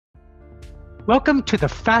Welcome to the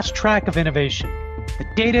Fast Track of Innovation, the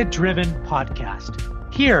DataDriven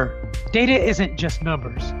Podcast. Here, data isn't just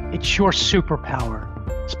numbers, it's your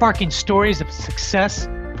superpower, sparking stories of success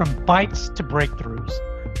from bytes to breakthroughs.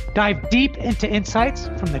 Dive deep into insights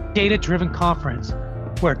from the DataDriven Conference,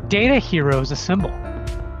 where data heroes assemble.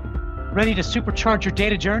 Ready to supercharge your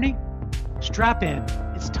data journey? Strap in,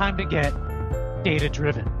 it's time to get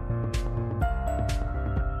data-driven.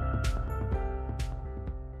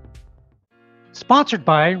 Sponsored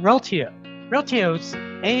by Reltio. Reltio's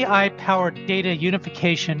AI-powered data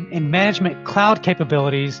unification and management cloud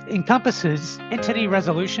capabilities encompasses entity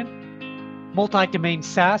resolution, multi-domain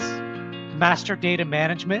SaaS, master data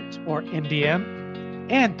management, or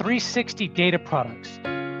MDM, and 360 data products.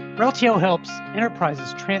 Reltio helps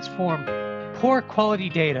enterprises transform poor quality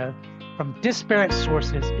data from disparate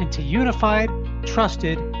sources into unified,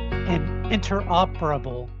 trusted, and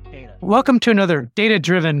interoperable data. Welcome to another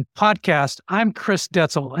Data-Driven Podcast. I'm Chris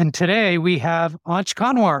Detzel, and today we have Ansh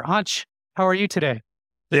Kanwar. Ansh, how are you today?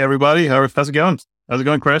 Hey, everybody. How's it going? How's it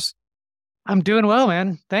going, Chris? I'm doing well,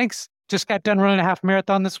 man. Thanks. Just got done running a half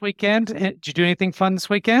marathon this weekend. Did you do anything fun this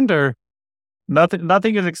weekend, or?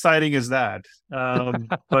 Nothing as exciting as that.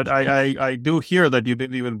 But I do hear that you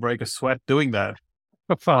didn't even break a sweat doing that.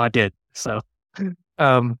 Well, I did. So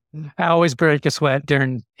I always break a sweat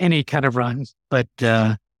during any kind of run. But,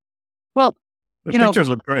 The pictures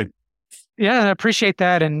look great. Yeah, I appreciate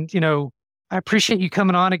that. And, I appreciate you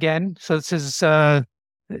coming on again. So this is,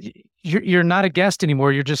 you're not a guest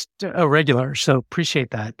anymore. You're just a regular. So appreciate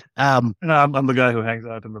that. No, I'm the guy who hangs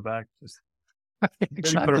out in the back. Just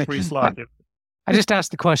Exactly. put a free slot. I just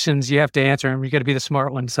ask the questions. You have to answer them. You got to be the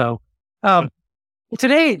smart one. So,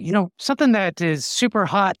 today, something that is super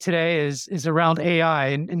hot today is around AI.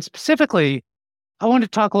 And specifically, I want to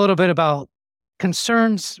talk a little bit about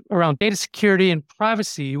concerns around data security and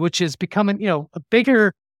privacy, which is becoming, a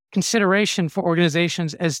bigger consideration for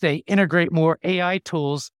organizations as they integrate more AI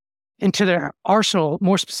tools into their arsenal,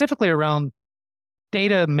 more specifically around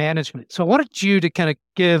data management. So I wanted you to kind of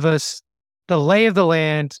give us the lay of the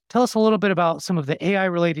land. Tell us a little bit about some of the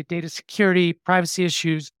AI-related data security, privacy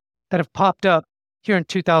issues that have popped up here in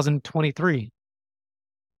 2023.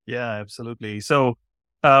 Yeah, absolutely. So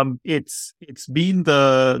it's been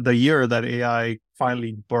the year that AI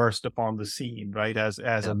finally burst upon the scene, right? As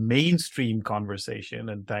a mainstream conversation,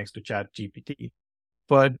 and thanks to ChatGPT.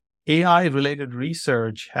 But AI-related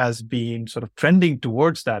research has been sort of trending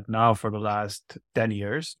towards that now for the last 10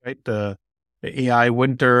 years, right? The AI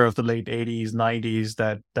winter of the late 80s, 90s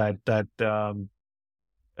that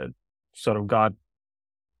sort of got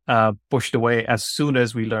pushed away as soon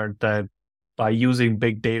as we learned that by using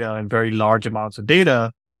big data and very large amounts of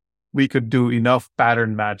data, we could do enough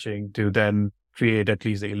pattern matching to then create at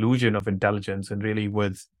least the illusion of intelligence. And really,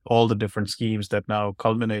 with all the different schemes that now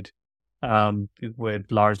culminate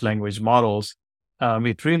with large language models,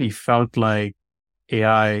 it really felt like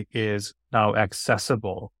AI is now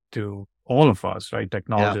accessible to all of us, right?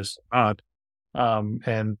 Technologists not.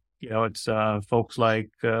 And it's folks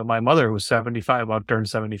like my mother, who's 75, about turned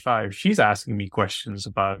 75. She's asking me questions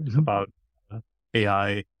about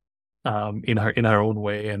AI in her own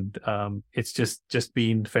way, and it's just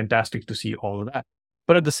been fantastic to see all of that.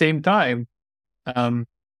 But at the same time,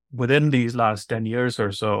 within these last 10 years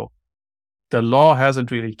or so, the law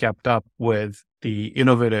hasn't really kept up with the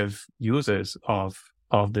innovative uses of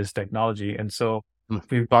this technology, and so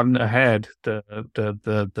we've gotten ahead.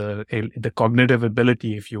 The cognitive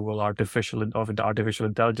ability, if you will, artificial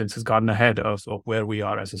intelligence has gotten ahead of where we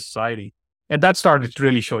are as a society. And that started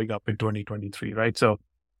really showing up in 2023, right? So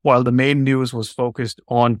while the main news was focused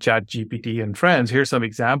on ChatGPT and friends, here's some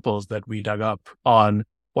examples that we dug up on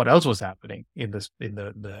what else was happening in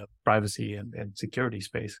the privacy and security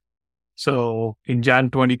space. So in Jan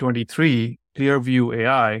 2023, Clearview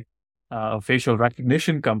AI, a facial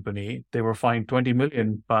recognition company, they were fined 20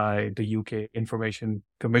 million by the UK Information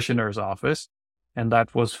Commissioner's Office. And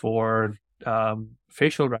that was for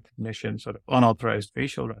facial recognition, sort of unauthorized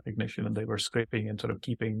facial recognition. And they were scraping and sort of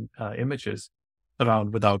keeping images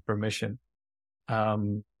around without permission.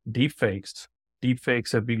 Deepfakes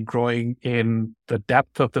have been growing in the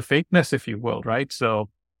depth of the fakeness, if you will, right? So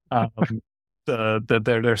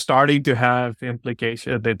they're starting to have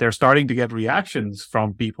implications. They're starting to get reactions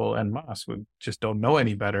from people en masse who just don't know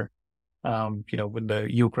any better. With the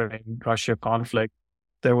Ukraine-Russia conflict,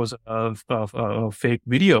 there was a fake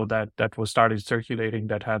video that was started circulating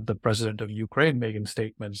that had the president of Ukraine making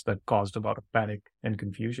statements that caused a lot of panic and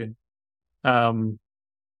confusion.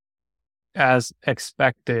 As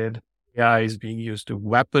expected, AI is being used to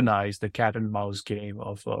weaponize the cat and mouse game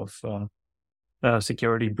of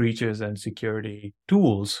security breaches and security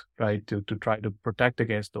tools, right, to try to protect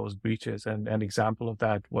against those breaches. And an example of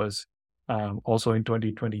that was also in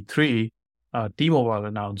 2023, T-Mobile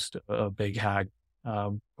announced a big hack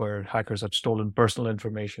where hackers had stolen personal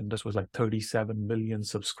information. This was like 37 million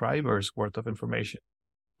subscribers worth of information.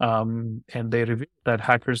 And they revealed that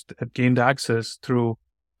hackers had gained access through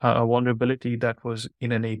a vulnerability that was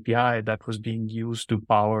in an API that was being used to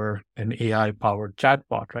power an AI-powered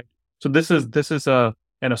chatbot, right? So this is an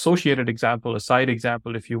associated example, a side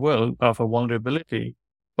example, if you will, of a vulnerability.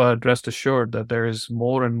 But rest assured that there is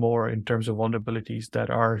more and more in terms of vulnerabilities that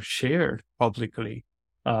are shared publicly.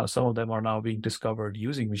 Some of them are now being discovered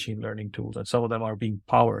using machine learning tools, and some of them are being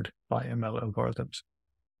powered by ML algorithms.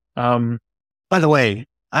 By the way,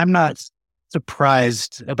 I'm not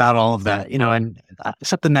surprised about all of that, and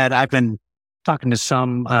something that I've been talking to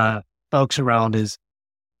some folks around is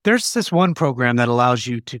there's this one program that allows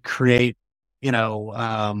you to create,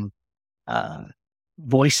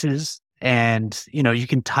 voices, and, you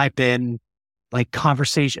can type in like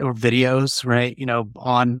conversation or videos, right?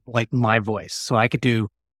 On like my voice. So I could do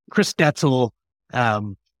Chris Detzel,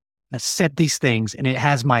 said these things, and it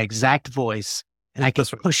has my exact voice, and I can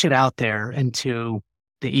push it out there into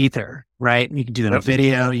the ether, right? And you can do that on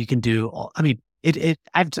video. You can do,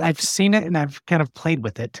 I've seen it and I've kind of played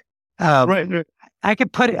with it. Right. I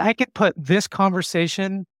could put this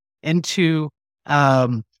conversation into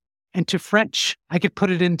French. I could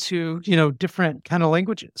put it into, different kind of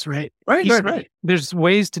languages, right? Right. There's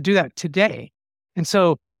ways to do that today. And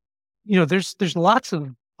so, there's lots of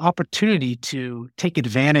opportunity to take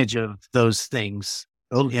advantage of those things,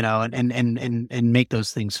 and make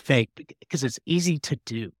those things fake, because it's easy to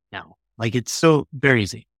do now. Like, it's so very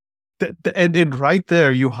easy. And right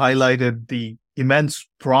there, you highlighted the immense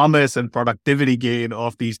promise and productivity gain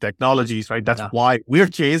of these technologies, right? That's why we're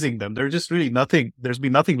chasing them. There's just really nothing, there's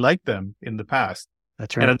been nothing like them in the past.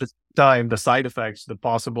 That's right. And at the time, the side effects, the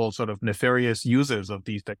possible sort of nefarious uses of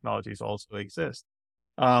these technologies also exist.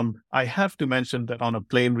 I have to mention that on a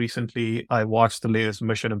plane recently, I watched the latest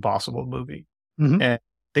Mission Impossible movie. Mm-hmm. And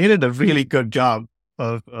they did a really good job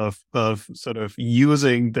of sort of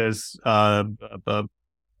using this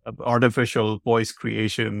artificial voice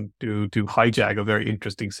creation to hijack a very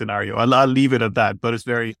interesting scenario. I'll leave it at that, but it's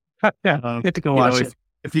very you have to go watch it.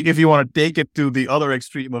 If you want to take it to the other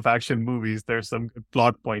extreme of action movies, there's some good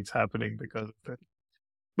plot points happening because of it.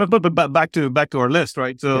 But back to our list,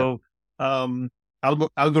 right? So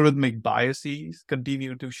algorithmic biases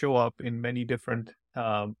continue to show up in many different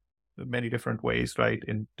ways, right?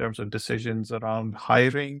 In terms of decisions around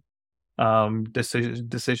hiring,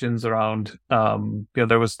 decisions around,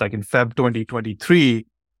 there was like in Feb 2023,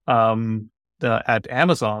 at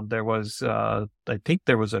Amazon, there was, I think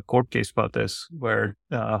there was a court case about this where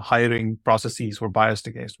hiring processes were biased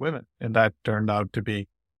against women. And that turned out to be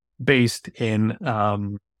based in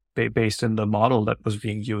the model that was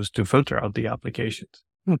being used to filter out the applications.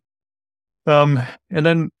 And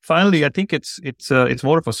then finally, I think it's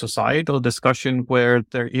more of a societal discussion where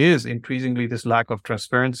there is increasingly this lack of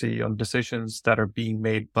transparency on decisions that are being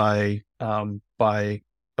made by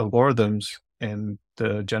algorithms, and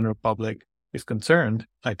the general public is concerned.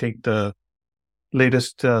 I think the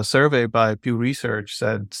latest survey by Pew Research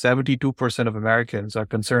said 72% of Americans are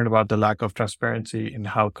concerned about the lack of transparency in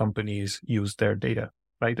how companies use their data.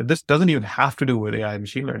 Right. And this doesn't even have to do with AI and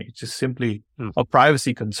machine learning. It's just simply a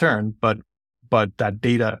privacy concern, but that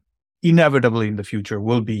data inevitably in the future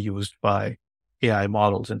will be used by AI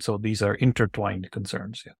models. And so these are intertwined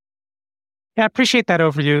concerns. Yeah, I appreciate that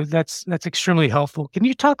overview. That's extremely helpful. Can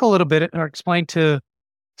you talk a little bit or explain to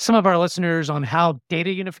some of our listeners on how data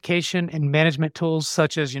unification and management tools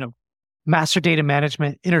such as, master data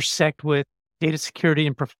management intersect with data security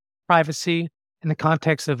and privacy in the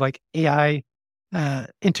context of like AI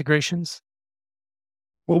integrations?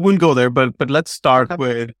 Well, we'll go there, but let's start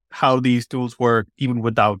with how these tools work even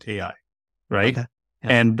without AI, right? Okay. Yeah.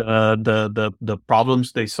 And the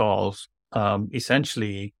problems they solve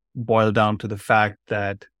essentially boil down to the fact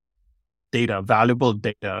that data, valuable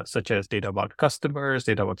data, such as data about customers,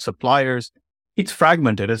 data about suppliers, it's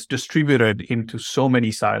fragmented, it's distributed into so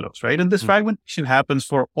many silos, right? And this fragmentation happens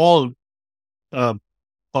for all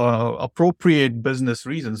appropriate business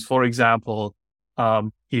reasons. For example,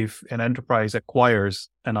 if an enterprise acquires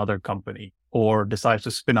another company or decides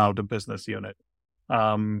to spin out a business unit,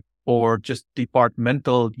 or just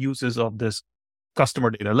departmental uses of this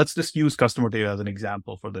customer data. Let's just use customer data as an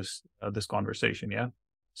example for this conversation. Yeah.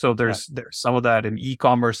 So there's some of that in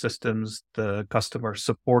e-commerce systems. The customer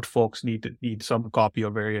support folks need some copy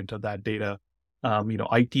or variant of that data.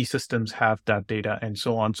 IT systems have that data and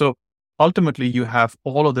so on. So ultimately you have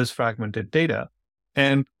all of this fragmented data.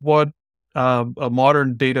 And what a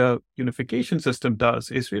modern data unification system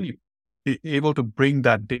does is really able to bring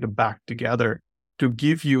that data back together to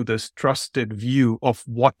give you this trusted view of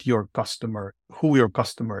who your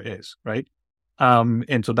customer is, right?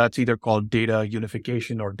 And so that's either called data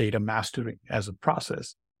unification or data mastering as a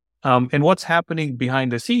process. And what's happening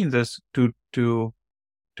behind the scenes is to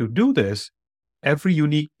do this, every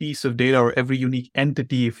unique piece of data or every unique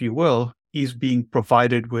entity, if you will, is being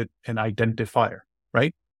provided with an identifier,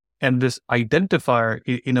 right? And this identifier,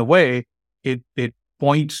 in a way, it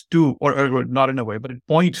points to, or not in a way, but it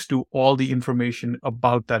points to all the information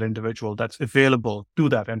about that individual that's available to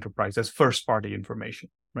that enterprise as first-party information,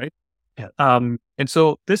 right? Yeah. And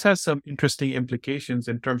so this has some interesting implications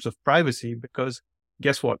in terms of privacy, because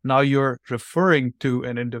guess what? Now you're referring to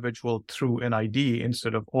an individual through an ID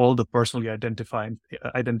instead of all the personally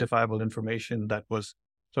identifiable information that was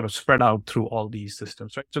sort of spread out through all these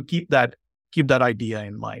systems, right? So keep that idea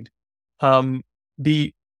in mind.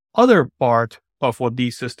 The other part of what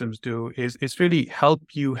these systems do is really help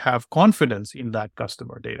you have confidence in that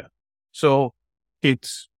customer data. So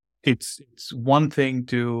it's one thing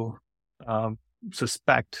to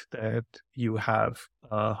suspect that you have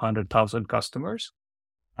 100,000 customers,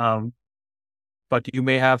 but you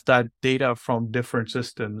may have that data from different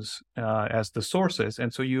systems as the sources,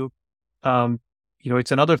 and so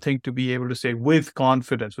it's another thing to be able to say with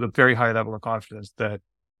confidence, with a very high level of confidence, that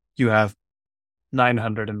you have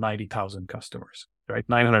 990,000 customers, right?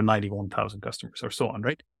 991,000 customers, or so on,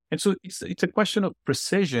 right? And so it's a question of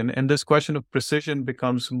precision, and this question of precision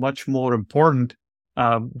becomes much more important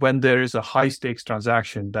when there is a high stakes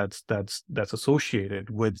transaction that's associated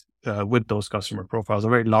with those customer profiles, a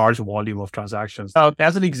very large volume of transactions.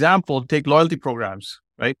 As an example, take loyalty programs,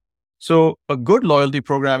 right? So a good loyalty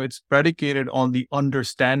program, it's predicated on the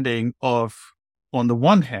understanding of, on the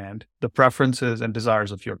one hand, the preferences and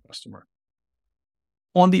desires of your customer.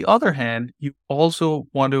 On the other hand, you also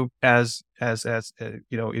want to, as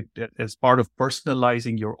part of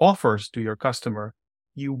personalizing your offers to your customer,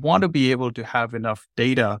 you want to be able to have enough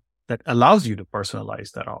data that allows you to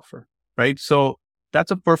personalize that offer, right? So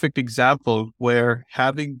that's a perfect example where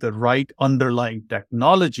having the right underlying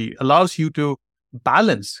technology allows you to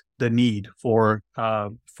balance the need for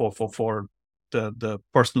the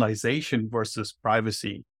personalization versus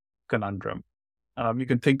privacy conundrum. You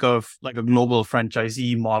can think of like a global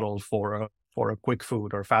franchisee model for a quick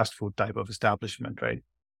food or fast food type of establishment, right?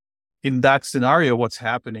 In that scenario, what's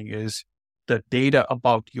happening is the data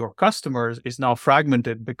about your customers is now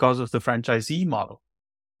fragmented because of the franchisee model.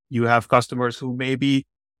 You have customers who may be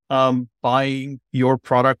buying your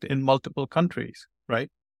product in multiple countries,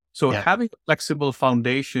 right? So having a flexible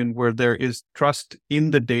foundation where there is trust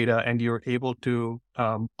in the data and you're able to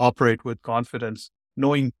operate with confidence,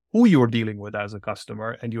 knowing who you're dealing with as a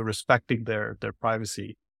customer, and you're respecting their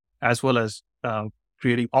privacy, as well as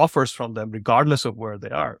creating offers from them regardless of where they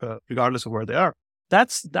are.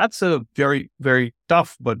 That's a very, very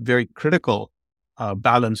tough but very critical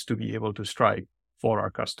balance to be able to strike for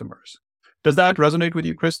our customers. Does that resonate with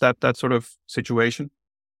you, Chris? That sort of situation?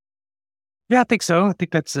 Yeah, I think so. I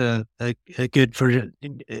think that's a good version.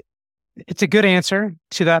 It's a good answer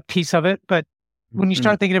to that piece of it. But when you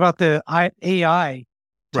start thinking about the AI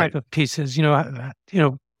type of pieces,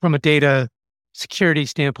 from a data security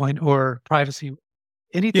standpoint or privacy,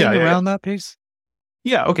 anything around that piece?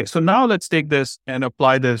 Yeah. Okay. So now let's take this and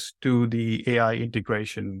apply this to the AI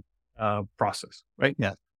integration process, right?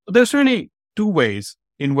 Yeah. There's really two ways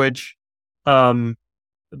in which the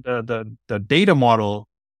data model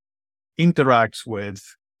interacts with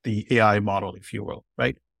the AI model, if you will,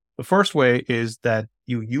 right? The first way is that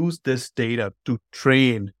you use this data to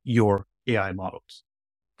train your AI models,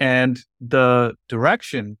 and the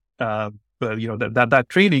direction, that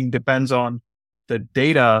training depends on the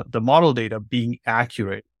data, the model data being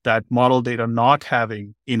accurate, that model data not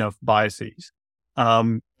having enough biases,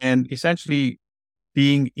 and essentially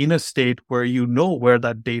being in a state where you know where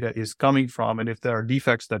that data is coming from, and if there are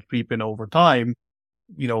defects that creep in over time,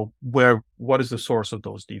 what is the source of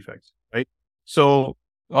those defects, right? So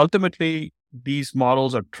ultimately, these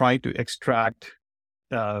models are trying to extract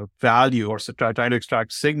value, or trying to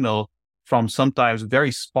extract signal from sometimes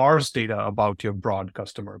very sparse data about your broad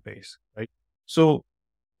customer base, right? So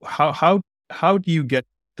how do you get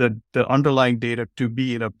the underlying data to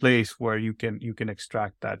be in a place where you can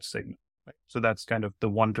extract that signal, right? So that's kind of the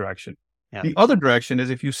one direction. Yeah. The other direction is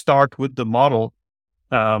if you start with the model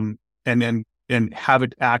and have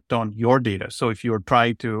it act on your data. So if you're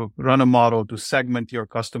trying to run a model to segment your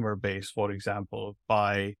customer base, for example,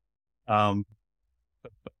 by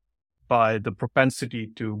by the propensity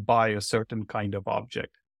to buy a certain kind of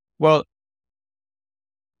object. Well,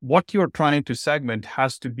 what you're trying to segment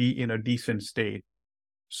has to be in a decent state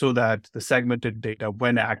so that the segmented data,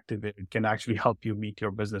 when activated, can actually help you meet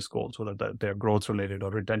your business goals, whether they're growth related or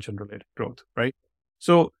retention related growth, right?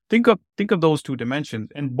 So think of those two dimensions,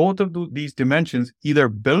 and both of these dimensions, either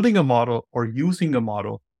building a model or using a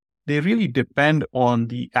model, they really depend on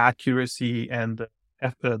the accuracy and the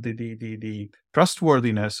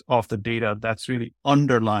trustworthiness of the data that's really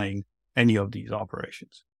underlying any of these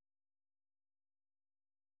operations.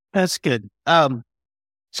 That's good.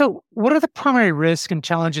 So what are the primary risks and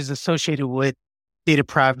challenges associated with data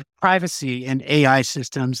privacy and AI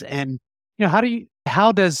systems? And,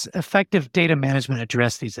 how does effective data management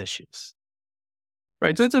address these issues?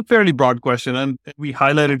 Right. So it's a fairly broad question. And we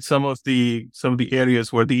highlighted some of the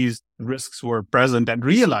areas where these risks were present and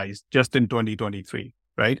realized just in 2023,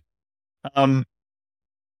 right?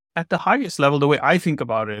 At the highest level, the way I think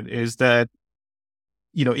about it is that,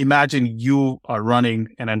 imagine you are running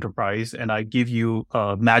an enterprise and I give you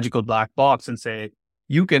a magical black box and say,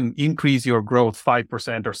 you can increase your growth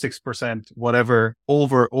 5% or 6%, whatever,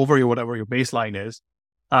 over whatever your baseline is.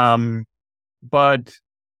 But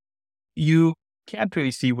you can't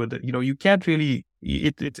really see you can't really,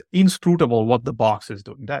 it's inscrutable what the box is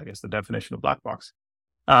doing. That is the definition of black box.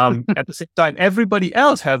 At the same time, everybody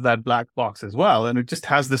else has that black box as well. And it just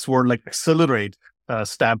has this word like accelerate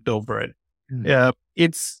stamped over it.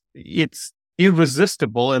 It's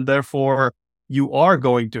irresistible, and therefore you are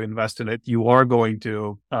going to invest in it. You are going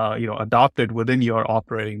to, adopt it within your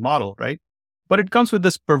operating model, right? But it comes with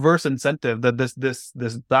this perverse incentive that this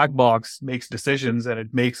black box makes decisions, and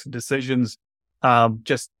it makes decisions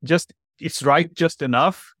it's right just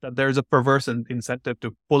enough that there's a perverse incentive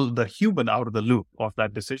to pull the human out of the loop of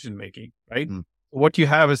that decision making, right? What you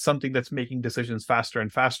have is something that's making decisions faster and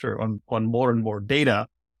faster on more and more data.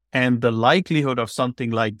 And the likelihood of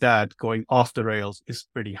something like that going off the rails is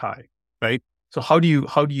pretty high, right? So how do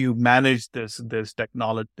you manage this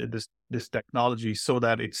technology so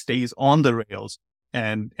that it stays on the rails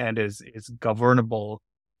and is governable?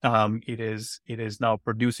 It is now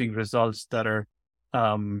producing results that are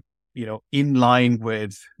in line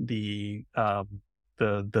with the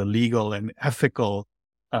legal and ethical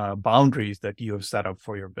boundaries that you have set up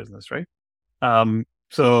for your business, right?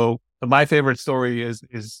 So my favorite story is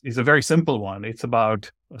a very simple one. It's about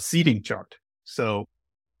a seating chart. So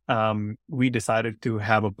we decided to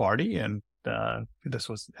have a party, and this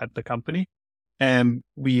was at the company, and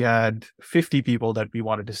we had 50 people that we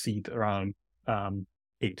wanted to seat around 8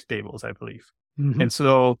 tables, I believe. Mm-hmm. And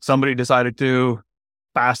so somebody decided to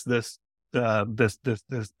pass this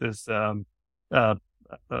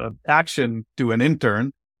action to an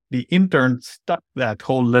intern. The intern stuck that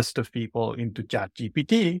whole list of people into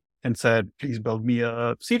ChatGPT and said, please build me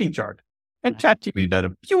a seating chart. And ChatGPT did a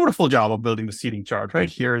beautiful job of building the seating chart, right?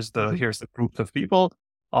 Here's the groups of people,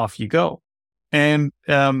 off you go. And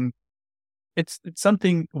it's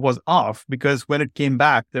something was off, because when it came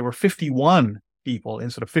back, there were 51 people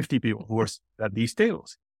instead of 50 people who were at these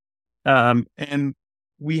tables. And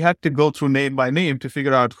we had to go through name by name to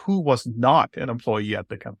figure out who was not an employee at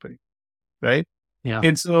the company, right? Yeah.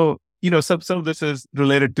 And so, some of this is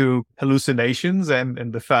related to hallucinations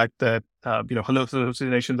and the fact that,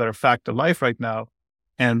 hallucinations are a fact of life right now.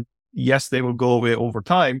 And yes, they will go away over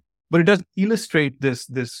time, but it does illustrate this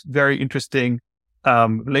very interesting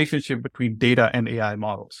relationship between data and AI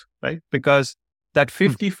models, right? Because that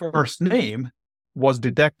 51st name was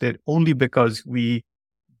detected only because we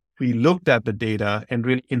looked at the data and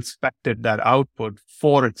really inspected that output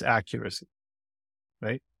for its accuracy,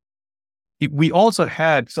 right? We also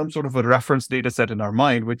had some sort of a reference data set in our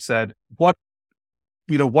mind, which said, what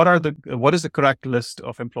is the correct list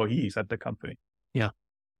of employees at the company? Yeah.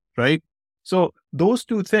 Right. So those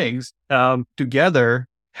two things together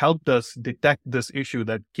helped us detect this issue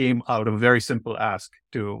that came out of a very simple ask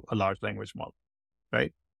to a large language model.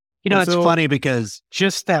 Right. It's funny because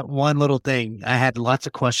just that one little thing, I had lots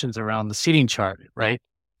of questions around the seating chart, right?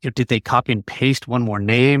 Did they copy and paste one more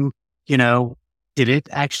name? Did it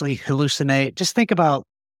actually hallucinate? Just think about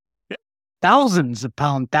thousands of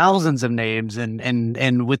names,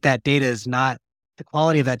 and with that data is not the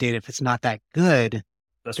quality of that data. If it's not that good,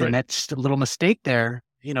 then that's just a little mistake there,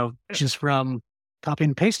 just from copying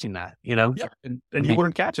and pasting that, Yeah. And you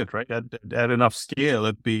wouldn't catch it, right? At enough scale,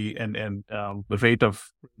 it'd be, and the rate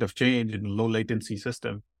of change in low latency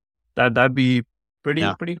system, that'd be pretty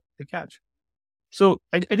to catch. So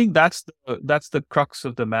I think that's the crux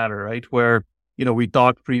of the matter, right? Where we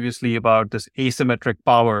talked previously about this asymmetric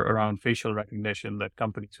power around facial recognition that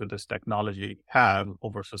companies with this technology have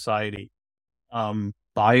over society.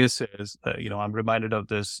 Biases, I'm reminded of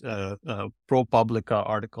this ProPublica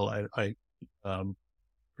article I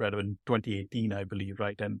read in 2018, I believe,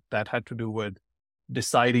 right? And that had to do with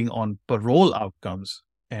deciding on parole outcomes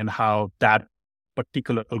and how that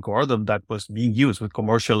particular algorithm that was being used with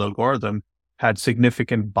commercial algorithm had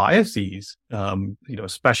significant biases,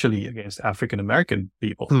 especially against African-American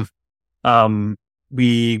people.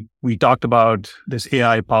 We talked about this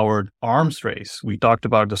AI-powered arms race. We talked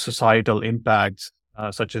about the societal impacts,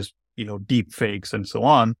 such as, deep fakes and so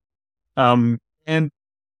on. And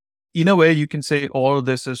in a way, you can say all of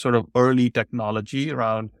this is sort of early technology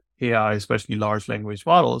around AI, especially large language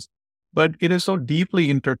models, but it is so deeply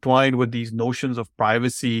intertwined with these notions of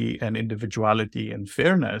privacy and individuality and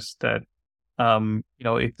fairness that,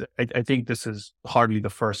 I think this is hardly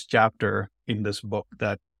the first chapter in this book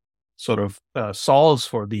that sort of solves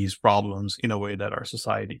for these problems in a way that our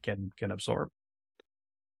society can absorb.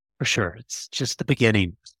 For sure. It's just the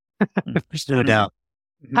beginning. There's no Mm-hmm. doubt.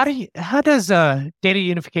 How does data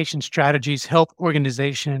unification strategies help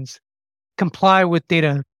organizations comply with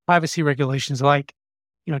data privacy regulations like,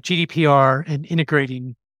 GDPR and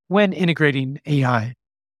integrating AI?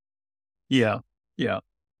 Yeah.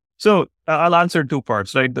 So I'll answer two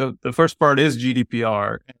parts, right? The first part is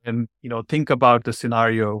GDPR, and think about the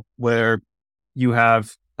scenario where you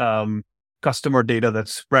have customer data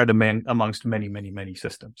that's spread amongst many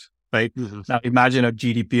systems, right? Mm-hmm. Now imagine a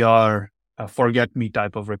GDPR forget me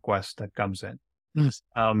type of request that comes in. Yes.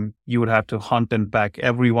 You would have to hunt and pack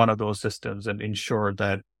every one of those systems and ensure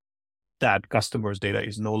that customer's data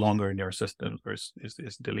is no longer in your system or is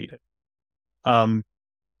deleted.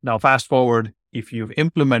 Now, fast forward, if you've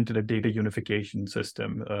implemented a data unification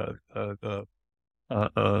system,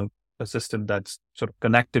 a system that's sort of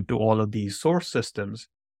connected to all of these source systems,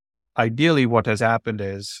 ideally what has happened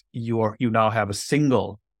is you now have a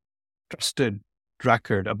single trusted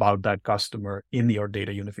record about that customer in your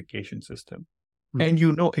data unification system. Mm-hmm. And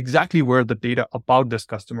you know exactly where the data about this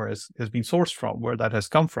customer has been sourced from, where that has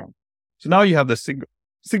come from. So now you have the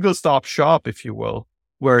single stop shop, if you will,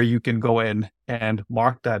 where you can go in and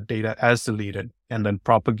mark that data as deleted and then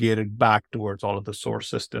propagate it back towards all of the source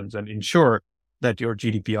systems and ensure that your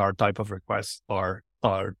GDPR type of requests are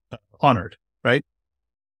honored, right?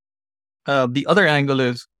 The other angle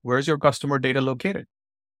is, where's your customer data located,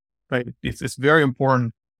 right? It's very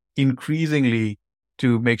important increasingly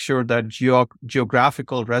to make sure that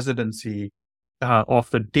geographical residency of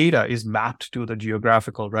the data is mapped to the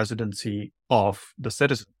geographical residency of the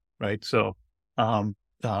citizen, right? So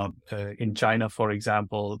in China, for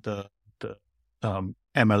example, the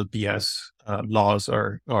MLPS laws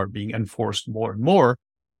are being enforced more and more,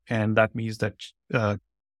 and that means that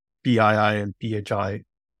PII and PHI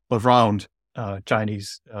around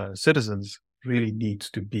Chinese citizens really needs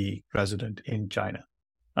to be resident in China.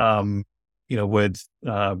 With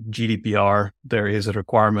GDPR, there is a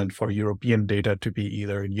requirement for European data to be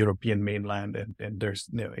either in European mainland, and there's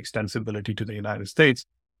extensibility to the United States,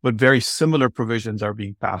 but very similar provisions are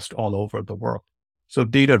being passed all over the world. So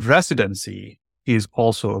data residency is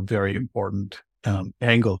also a very important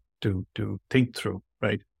angle to think through,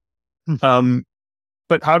 right? Mm-hmm.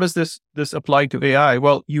 But how does this apply to AI?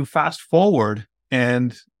 Well, you fast forward,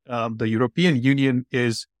 and the European Union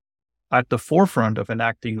is at the forefront of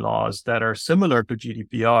enacting laws that are similar to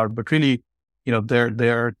GDPR, but really,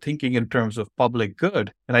 they're thinking in terms of public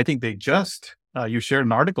good. And I think they just you shared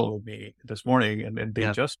an article with me this morning, and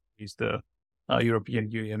they just released the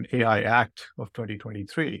European Union AI Act of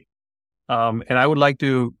 2023. And I would like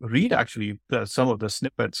to read actually some of the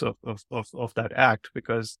snippets of that act,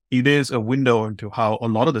 because it is a window into how a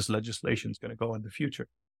lot of this legislation is going to go in the future.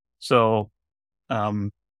 So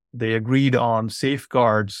they agreed on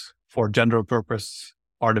safeguards for general purpose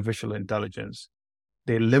artificial intelligence.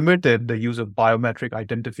 They limited the use of biometric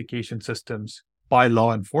identification systems by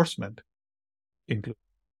law enforcement, including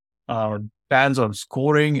bans on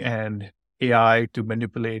scoring and AI to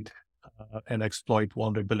manipulate and exploit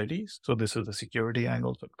vulnerabilities. So this is the security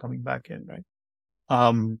angle sort of coming back in, right?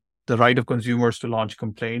 The right of consumers to launch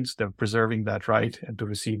complaints, they're preserving that right, and to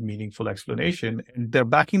receive meaningful explanation. And they're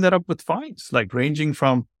backing that up with fines, like ranging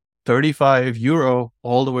from €35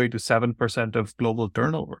 all the way to 7% of global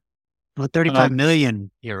turnover. Well, 35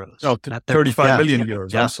 million euros. No, 35 million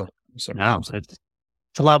euros. Yeah. Also. Sorry. No, it's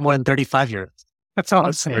a lot more than 35 euros. That's all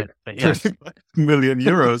I'm saying. Yeah. 35 million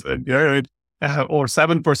euros, and or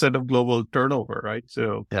 7% of global turnover, right?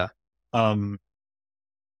 So, yeah.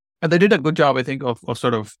 And they did a good job, I think, of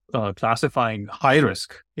sort of classifying high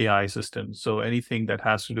risk AI systems. So anything that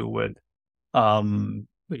has to do with,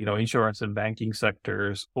 insurance and banking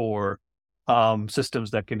sectors, or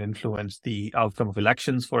systems that can influence the outcome of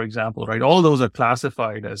elections, for example, right? All those are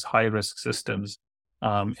classified as high risk systems.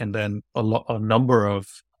 And then a number of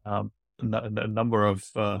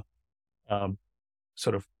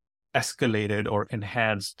sort of escalated or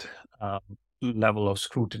enhanced level of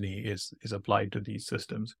scrutiny is applied to these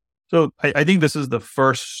systems. So I think this is the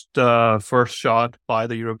first shot by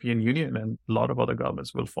the European Union, and a lot of other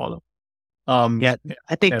governments will follow. I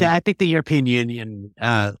think the European Union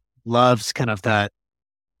loves kind of that,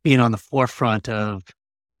 being on the forefront of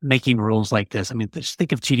making rules like this. I mean, just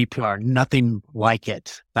think of GDPR, nothing like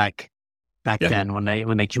it back then when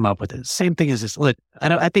they came up with it. Same thing as this. Look,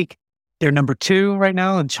 I think they're number 2 right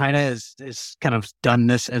now, and China is kind of done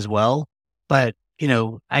this as well. But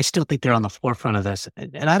I still think they're on the forefront of this,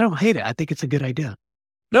 and I don't hate it. I think it's a good idea.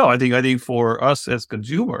 No, I think for us as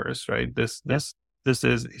consumers, right, this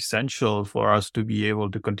is essential for us to be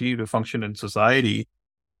able to continue to function in society,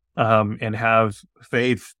 and have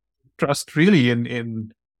faith, trust really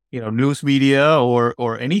in news media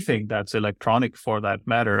or anything that's electronic for that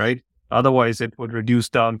matter, right? Otherwise, it would reduce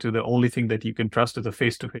down to the only thing that you can trust is a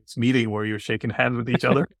face-to-face meeting where you're shaking hands with each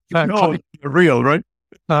other. No, you're real, right?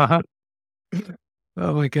 Uh-huh.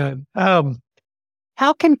 Oh my God.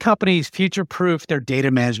 How can companies future-proof their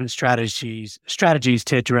data management strategies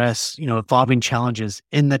to address, evolving challenges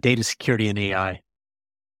in the data security and AI?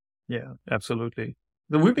 Yeah, absolutely.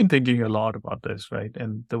 So we've been thinking a lot about this, right?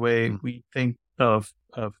 And the way we think of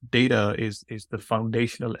data is the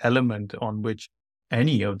foundational element on which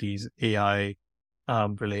any of these AI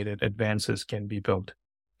related advances can be built.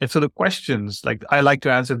 And so the questions, like I like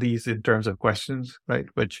to answer these in terms of questions, right?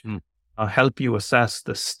 Which help you assess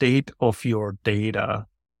the state of your data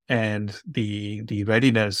and the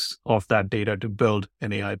readiness of that data to build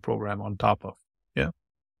an AI program on top of. Yeah.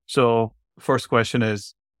 So first question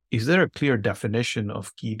is there a clear definition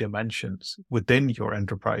of key dimensions within your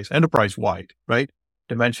enterprise-wide, right?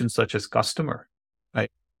 Dimensions such as customer,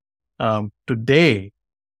 right? Today,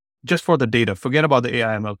 just for the data, forget about the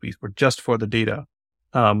AI ML piece, but just for the data,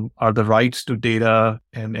 are the rights to data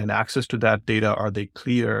and access to that data, are they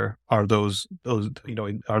clear? Are those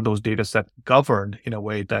are those data sets governed in a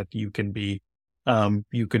way that you can be,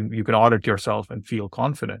 you can audit yourself and feel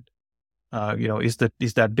confident? Is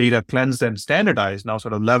that data cleansed and standardized, now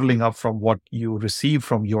sort of leveling up from what you receive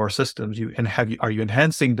from your systems? Are you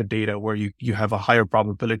enhancing the data where you have a higher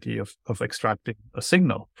probability of extracting a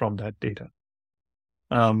signal from that data?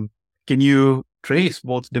 Can you trace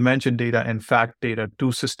both dimension data and fact data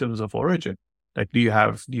to systems of origin? Like, do you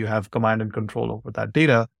have command and control over that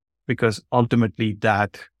data? Because ultimately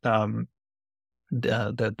that when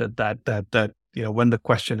the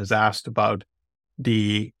question is asked about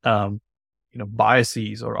the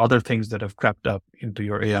biases or other things that have crept up into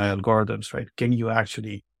your AI algorithms, right? Can you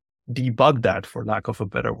actually debug that, for lack of a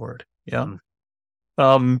better word? Yeah.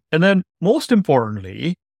 And then most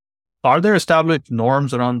importantly, are there established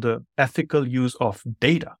norms around the ethical use of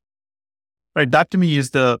data? Right. That to me is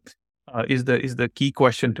the key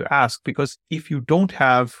question to ask, because if you don't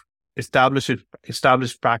have established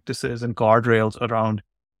practices and guardrails around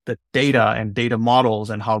the data and data models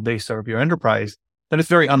and how they serve your enterprise, then it's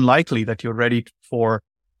very unlikely that you're ready for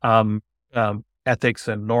ethics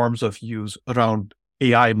and norms of use around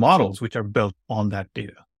AI models, which are built on that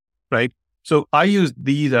data, right? So I use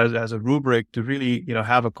these as a rubric to really,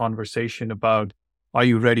 have a conversation about, are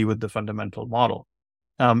you ready with the fundamental model?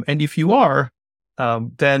 And if you are,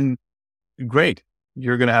 then great,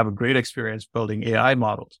 you're going to have a great experience building AI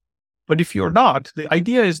models. But if you're not, the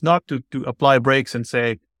idea is not to apply brakes and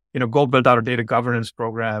say, go build out a data governance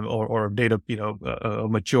program or a data, a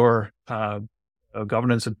mature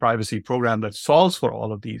governance and privacy program that solves for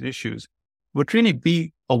all of these issues. But really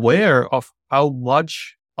be aware of how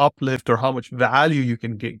much uplift or how much value you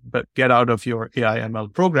can get out of your AI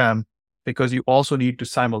ML program, because you also need to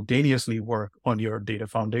simultaneously work on your data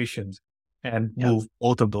foundations and move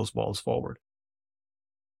both of those balls forward.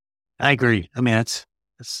 I agree. I mean, that's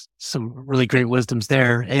some really great wisdoms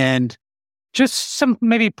there. And just some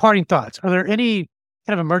maybe parting thoughts. Are there any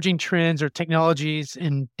kind of emerging trends or technologies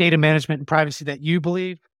in data management and privacy that you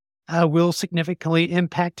believe will significantly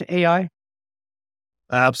impact AI?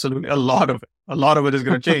 Absolutely. A lot of it is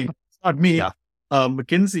going to change. It's not me. Yeah.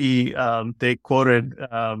 McKinsey, they quoted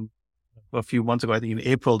a few months ago, I think in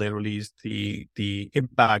April, they released the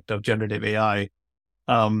impact of generative AI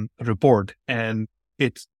report. And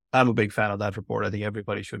I'm a big fan of that report. I think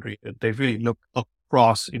everybody should read it. They really look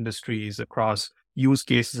across industries, across use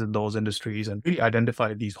cases in those industries and really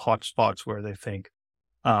identify these hot spots where they think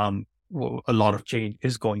a lot of change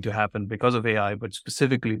is going to happen because of AI, but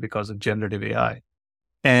specifically because of generative AI.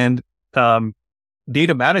 And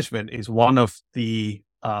data management is one of the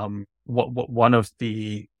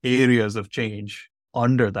areas of change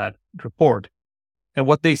under that report. And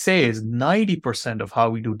what they say is 90% of how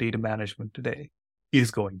we do data management today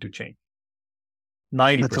is going to change.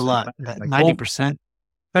 90%. That's a lot. 90%.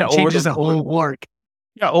 That changes the whole work.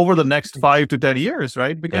 Yeah, over the next 5 to 10 years,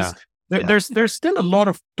 right? Because there's still a lot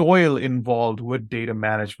of toil involved with data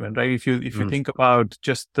management, right? If you think about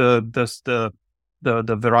just the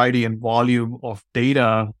variety and volume of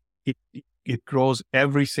data, it grows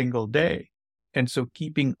every single day, and so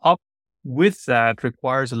keeping up with that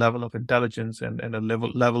requires a level of intelligence and a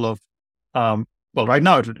level of right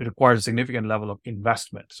now it requires a significant level of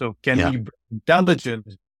investment. So can we bring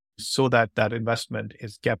intelligence so that investment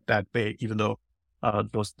is kept at bay, even though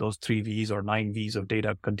those 3 V's or 9 V's of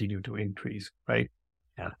data continue to increase, right?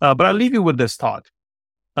 But I'll leave you with this thought.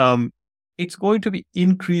 It's going to be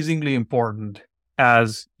increasingly important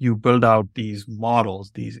as you build out these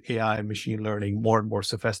models, these AI machine learning, more and more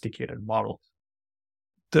sophisticated models.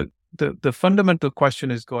 The fundamental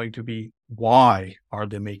question is going to be, why are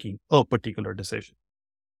they making a particular decision,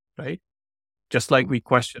 right? Just like we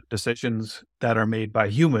question decisions that are made by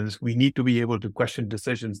humans, we need to be able to question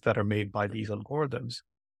decisions that are made by these algorithms,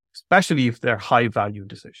 especially if they're high value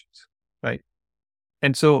decisions, right?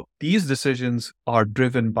 And so these decisions are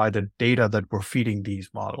driven by the data that we're feeding these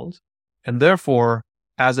models. And therefore,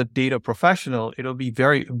 as a data professional, it'll be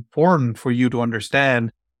very important for you to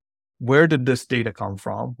understand, where did this data come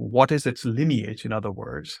from? What is its lineage? In other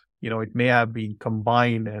words, it may have been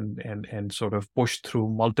combined and sort of pushed through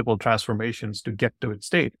multiple transformations to get to its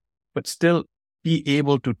state, but still be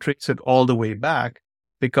able to trace it all the way back,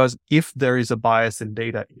 because if there is a bias in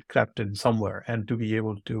data, it crept in somewhere, and to be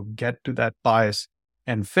able to get to that bias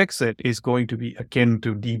and fix it is going to be akin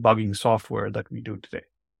to debugging software that we do today,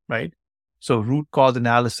 right? So root cause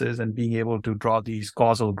analysis and being able to draw these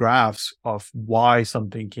causal graphs of why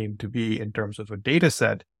something came to be in terms of a data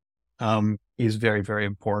set is very, very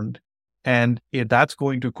important. And that's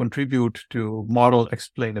going to contribute to model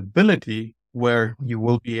explainability, where you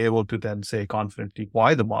will be able to then say confidently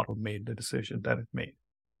why the model made the decision that it made.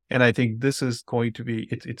 And I think this is going to be,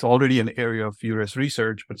 it's already an area of furious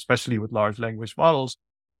research, but especially with large language models,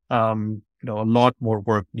 a lot more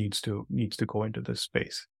work needs to go into this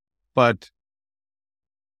space. But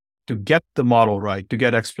to get the model right, to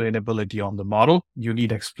get explainability on the model, you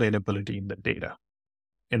need explainability in the data.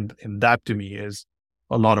 And that to me is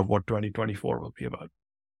a lot of what 2024 will be about.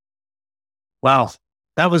 Wow.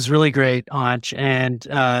 That was really great, Ansh. And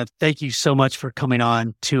thank you so much for coming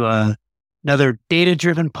on to another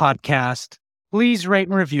data-driven podcast. Please rate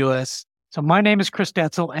and review us. So my name is Chris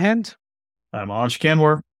Detzel, and I'm Ansh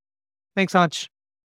Kanwar. Thanks, Ansh.